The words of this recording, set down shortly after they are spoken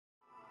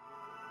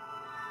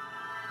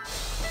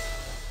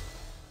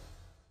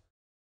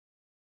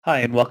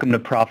Hi, and welcome to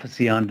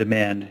Prophecy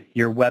OnDemand,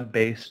 your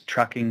web-based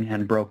trucking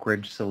and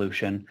brokerage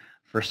solution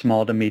for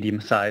small to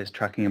medium-sized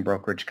trucking and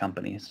brokerage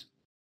companies.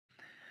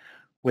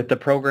 With the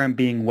program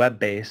being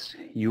web-based,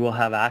 you will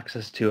have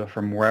access to it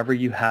from wherever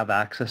you have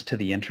access to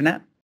the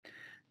internet.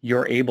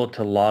 You're able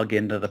to log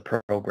into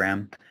the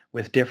program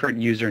with different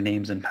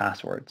usernames and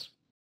passwords.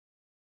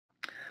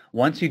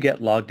 Once you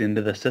get logged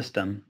into the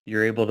system,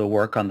 you're able to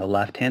work on the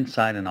left-hand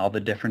side in all the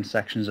different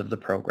sections of the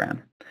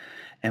program.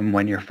 And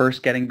when you're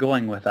first getting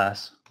going with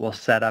us, we'll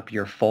set up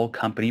your full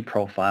company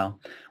profile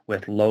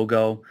with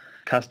logo,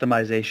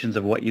 customizations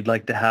of what you'd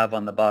like to have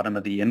on the bottom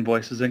of the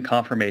invoices and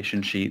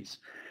confirmation sheets,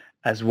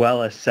 as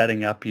well as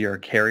setting up your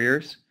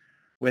carriers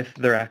with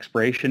their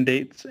expiration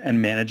dates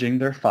and managing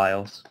their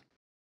files,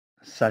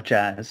 such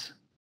as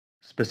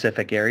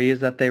specific areas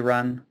that they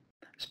run,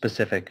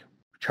 specific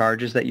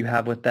charges that you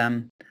have with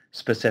them,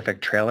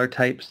 specific trailer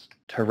types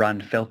to run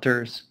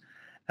filters,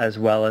 as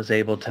well as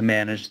able to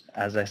manage,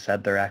 as I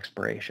said, their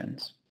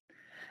expirations.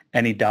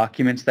 Any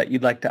documents that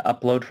you'd like to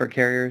upload for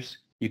carriers,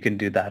 you can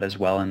do that as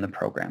well in the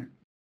program.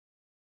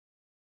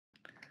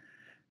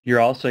 You're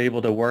also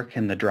able to work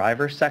in the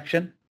drivers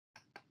section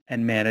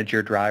and manage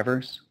your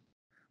drivers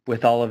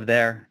with all of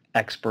their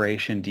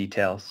expiration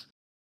details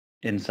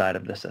inside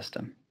of the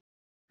system.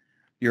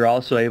 You're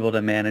also able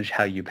to manage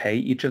how you pay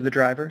each of the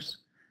drivers,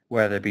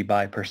 whether it be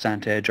by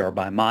percentage or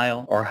by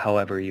mile or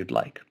however you'd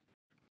like.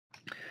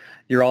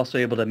 You're also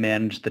able to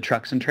manage the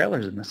trucks and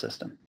trailers in the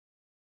system.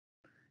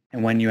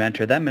 And when you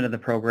enter them into the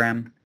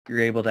program,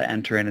 you're able to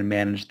enter in and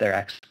manage their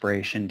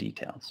expiration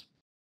details.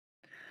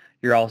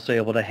 You're also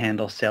able to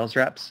handle sales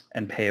reps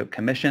and pay out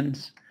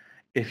commissions.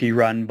 If you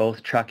run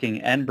both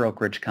trucking and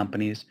brokerage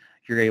companies,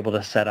 you're able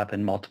to set up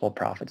in multiple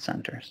profit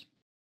centers.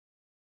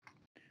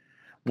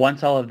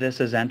 Once all of this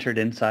is entered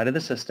inside of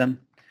the system,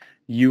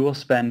 you will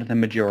spend the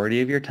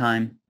majority of your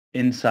time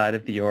inside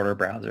of the order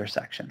browser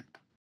section.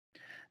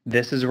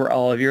 This is where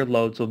all of your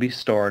loads will be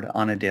stored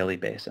on a daily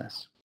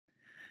basis.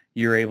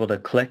 You're able to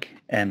click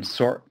and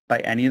sort by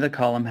any of the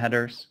column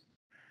headers.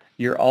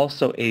 You're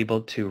also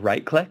able to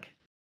right-click,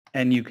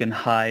 and you can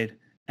hide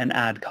and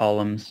add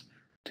columns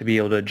to be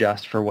able to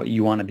adjust for what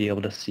you want to be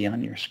able to see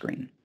on your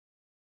screen.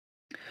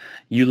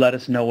 You let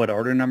us know what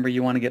order number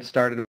you want to get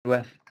started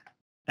with,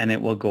 and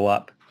it will go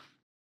up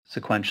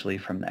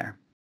sequentially from there.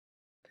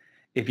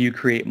 If you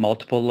create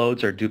multiple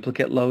loads or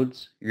duplicate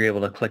loads, you're able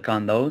to click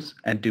on those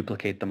and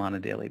duplicate them on a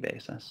daily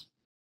basis.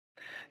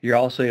 You're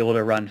also able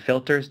to run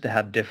filters to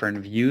have different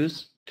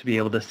views to be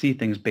able to see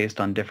things based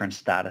on different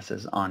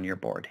statuses on your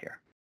board here.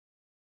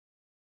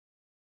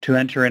 To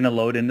enter in a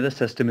load into the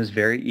system is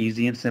very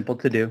easy and simple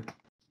to do.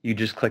 You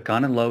just click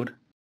on a load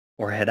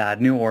or hit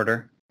add new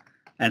order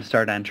and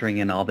start entering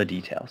in all the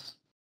details.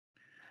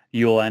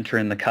 You will enter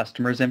in the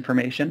customer's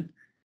information.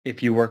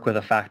 If you work with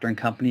a factoring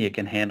company, it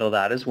can handle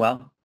that as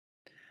well.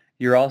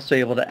 You're also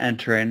able to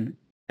enter in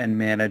and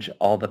manage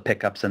all the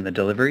pickups and the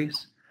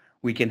deliveries.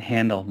 We can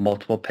handle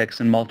multiple picks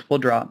and multiple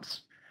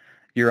drops.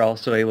 You're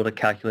also able to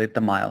calculate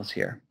the miles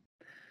here.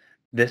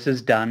 This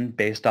is done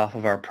based off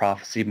of our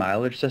Prophecy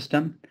mileage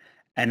system,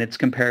 and it's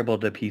comparable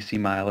to PC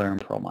Miler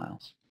and Pro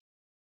Miles.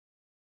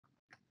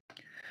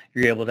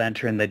 You're able to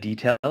enter in the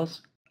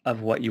details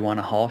of what you want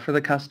to haul for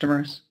the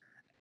customers,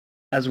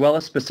 as well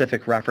as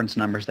specific reference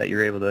numbers that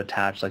you're able to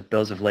attach, like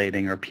bills of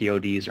lading or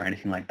PODs or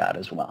anything like that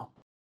as well.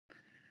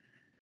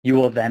 You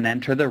will then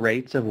enter the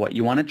rates of what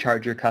you want to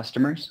charge your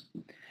customers.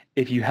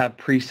 If you have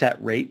preset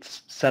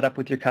rates set up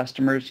with your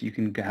customers, you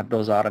can have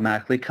those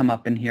automatically come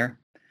up in here.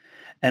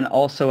 And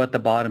also at the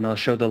bottom, it'll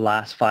show the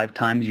last 5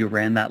 times you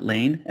ran that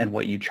lane and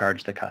what you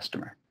charged the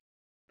customer.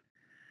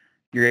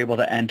 You're able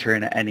to enter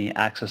in any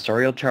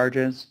accessorial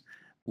charges,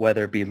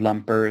 whether it be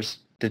lumpers,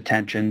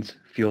 detentions,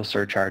 fuel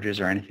surcharges,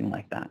 or anything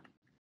like that.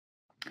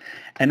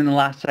 And in the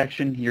last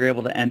section, you're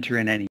able to enter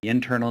in any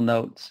internal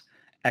notes,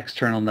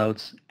 external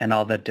notes, and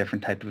all that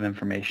different type of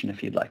information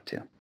if you'd like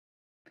to.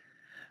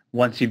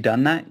 Once you've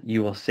done that,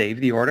 you will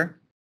save the order,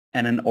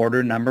 and an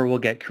order number will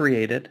get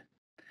created,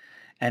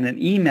 and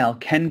an email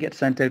can get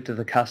sent out to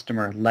the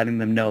customer letting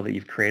them know that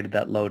you've created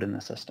that load in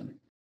the system.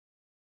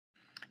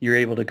 You're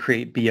able to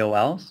create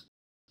BOLs,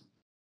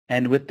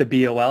 and with the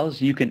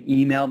BOLs, you can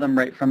email them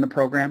right from the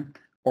program,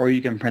 or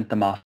you can print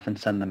them off and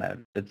send them out.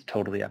 It's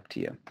totally up to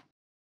you.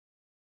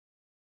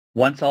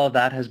 Once all of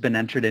that has been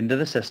entered into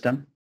the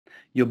system,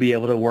 you'll be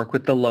able to work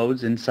with the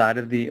loads inside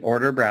of the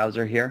order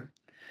browser here,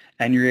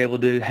 and you're able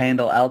to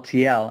handle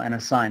LTL and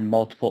assign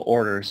multiple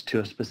orders to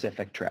a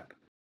specific trip.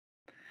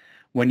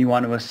 When you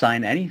want to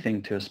assign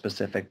anything to a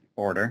specific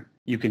order,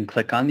 you can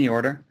click on the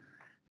order,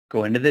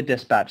 go into the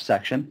dispatch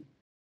section,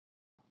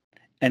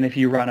 and if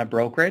you run a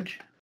brokerage,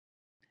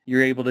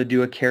 you're able to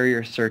do a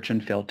carrier search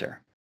and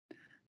filter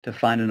to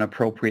find an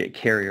appropriate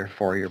carrier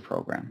for your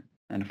program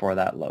and for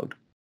that load.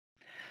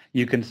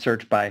 You can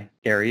search by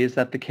areas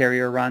that the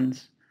carrier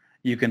runs.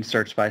 You can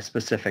search by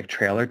specific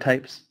trailer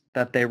types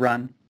that they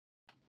run.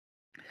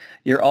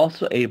 You're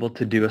also able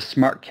to do a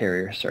smart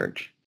carrier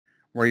search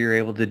where you're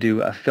able to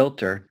do a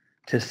filter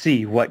to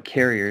see what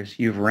carriers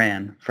you've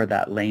ran for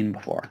that lane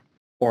before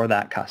or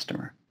that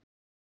customer.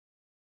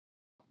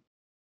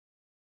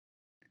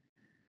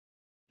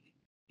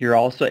 You're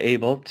also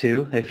able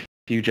to, if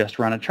you just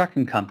run a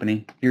trucking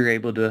company, you're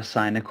able to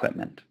assign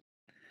equipment.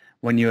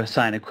 When you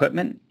assign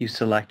equipment, you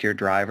select your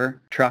driver,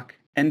 truck,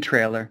 and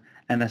trailer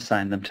and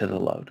assign them to the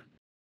load.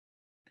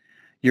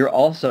 You're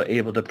also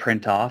able to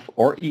print off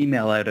or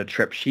email out a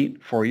trip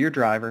sheet for your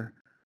driver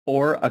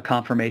or a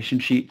confirmation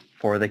sheet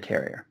for the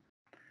carrier.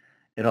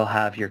 It'll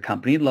have your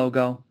company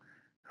logo,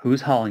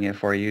 who's hauling it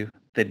for you,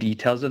 the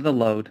details of the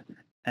load,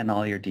 and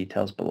all your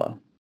details below.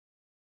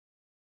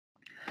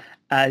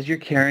 As you're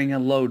carrying a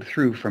load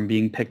through from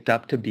being picked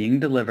up to being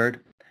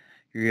delivered,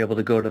 you're able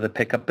to go to the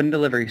pickup and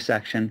delivery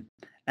section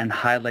and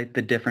highlight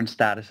the different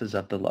statuses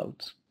of the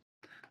loads.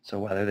 So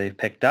whether they've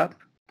picked up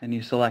and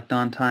you select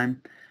on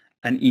time,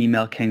 an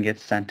email can get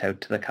sent out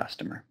to the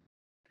customer.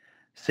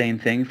 Same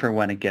thing for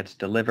when it gets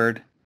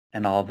delivered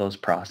and all those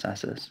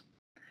processes.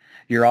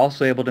 You're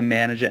also able to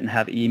manage it and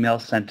have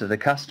emails sent to the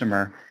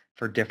customer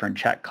for different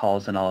check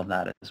calls and all of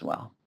that as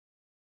well.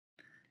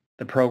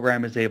 The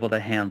program is able to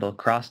handle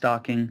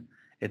cross-docking.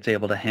 It's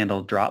able to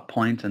handle drop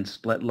points and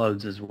split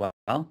loads as well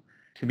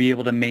to be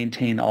able to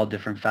maintain all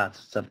different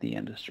facets of the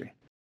industry.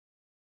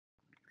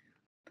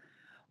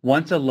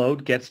 Once a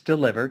load gets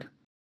delivered,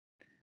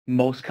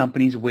 most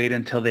companies wait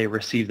until they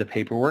receive the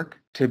paperwork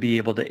to be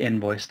able to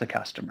invoice the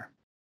customer.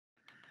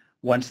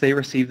 Once they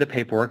receive the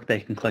paperwork,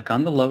 they can click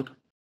on the load.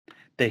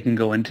 They can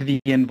go into the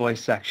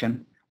invoice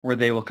section where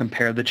they will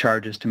compare the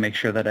charges to make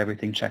sure that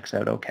everything checks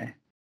out okay.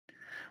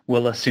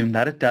 We'll assume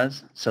that it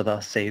does, so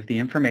they'll save the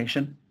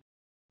information.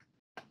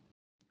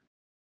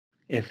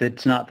 If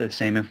it's not the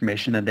same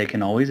information, then they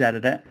can always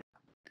edit it.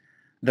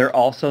 They're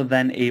also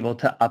then able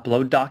to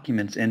upload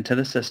documents into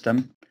the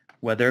system,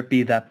 whether it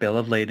be that bill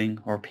of lading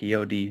or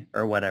POD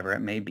or whatever it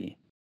may be.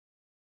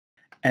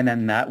 And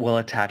then that will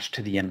attach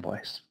to the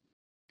invoice.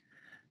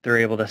 They're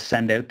able to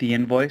send out the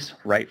invoice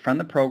right from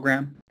the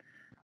program.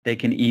 They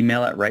can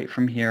email it right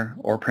from here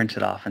or print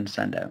it off and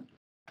send out.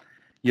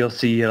 You'll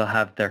see it'll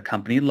have their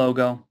company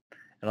logo,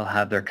 it'll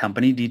have their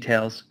company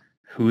details,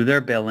 who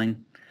they're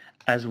billing,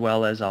 as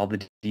well as all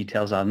the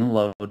details on the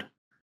load,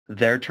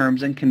 their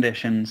terms and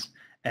conditions,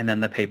 and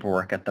then the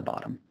paperwork at the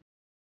bottom.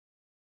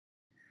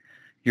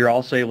 You're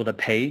also able to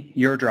pay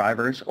your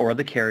drivers or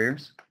the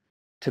carriers.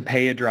 To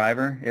pay a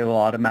driver, it will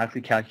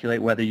automatically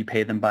calculate whether you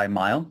pay them by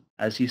mile,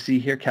 as you see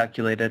here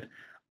calculated,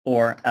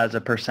 or as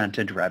a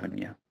percentage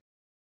revenue.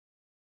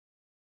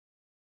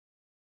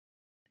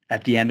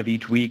 At the end of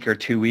each week or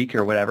 2 week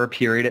or whatever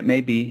period it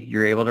may be,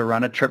 you're able to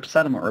run a trip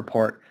settlement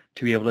report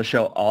to be able to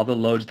show all the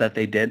loads that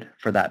they did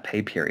for that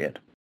pay period.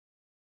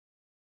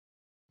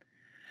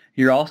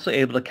 You're also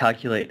able to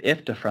calculate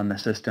IFTA from the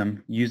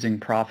system using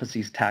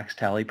Prophecy's tax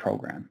tally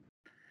program.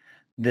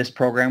 This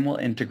program will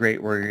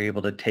integrate where you're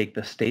able to take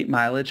the state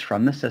mileage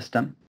from the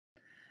system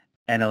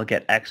and it'll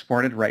get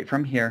exported right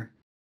from here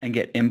and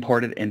get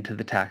imported into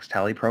the tax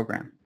tally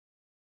program.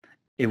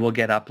 It will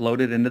get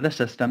uploaded into the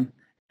system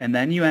and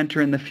then you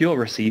enter in the fuel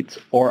receipts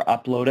or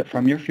upload it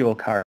from your fuel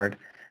card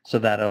so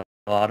that it'll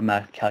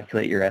automatically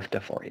calculate your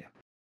IFTA for you.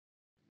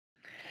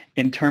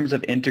 In terms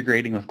of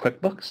integrating with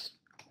QuickBooks,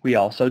 we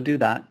also do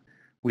that.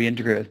 We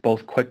integrate with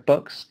both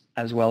QuickBooks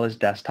as well as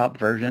desktop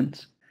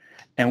versions,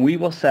 and we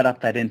will set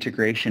up that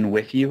integration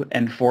with you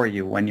and for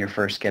you when you're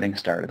first getting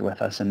started with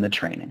us in the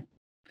training.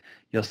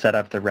 You'll set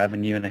up the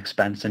revenue and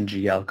expense and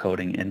GL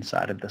coding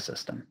inside of the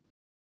system.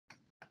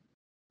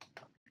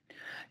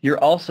 You're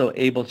also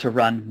able to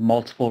run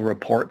multiple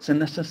reports in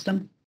the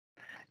system.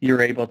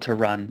 You're able to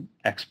run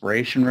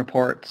expiration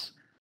reports,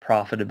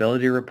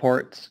 profitability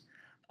reports,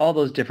 all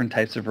those different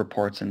types of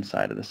reports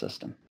inside of the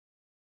system.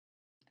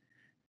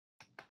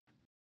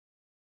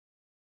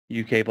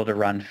 You're able to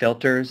run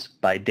filters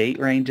by date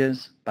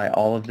ranges, by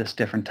all of this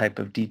different type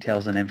of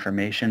details and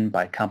information,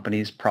 by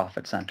companies,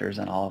 profit centers,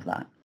 and all of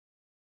that.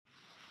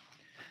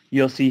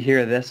 You'll see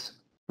here this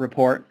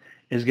report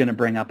is going to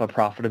bring up a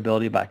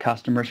profitability by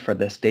customers for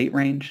this date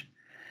range,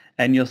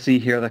 and you'll see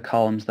here the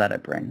columns that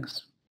it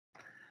brings.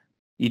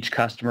 Each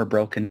customer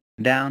broken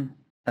down,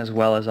 as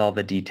well as all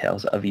the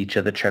details of each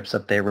of the trips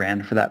that they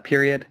ran for that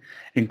period,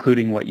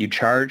 including what you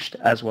charged,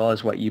 as well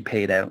as what you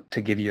paid out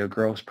to give you a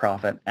gross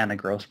profit and a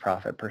gross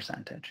profit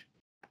percentage.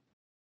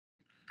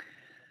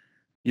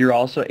 You're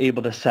also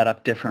able to set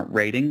up different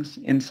ratings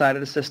inside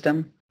of the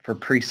system for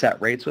preset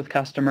rates with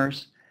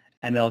customers,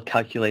 and they'll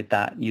calculate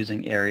that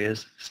using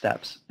areas,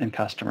 steps, and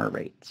customer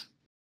rates.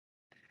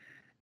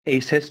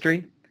 ACE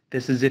history,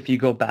 this is if you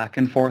go back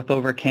and forth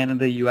over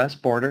Canada-US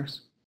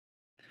borders.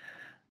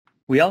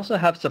 We also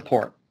have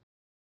support.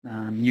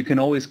 You can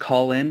always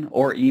call in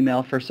or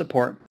email for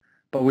support,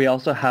 but we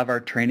also have our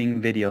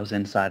training videos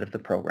inside of the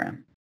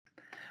program.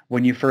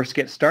 When you first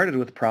get started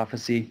with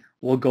Prophecy,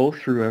 we'll go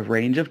through a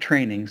range of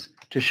trainings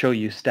to show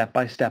you step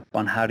by step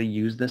on how to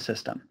use the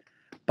system,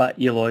 but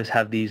you'll always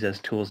have these as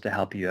tools to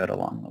help you out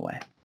along the way.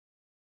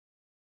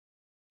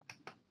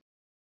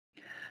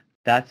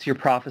 That's your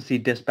Prophecy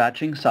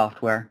dispatching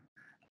software,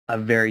 a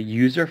very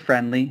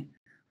user-friendly,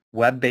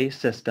 web-based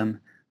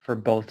system for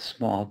both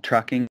small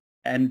trucking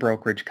and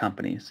brokerage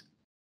companies.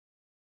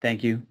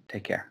 Thank you.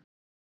 Take care.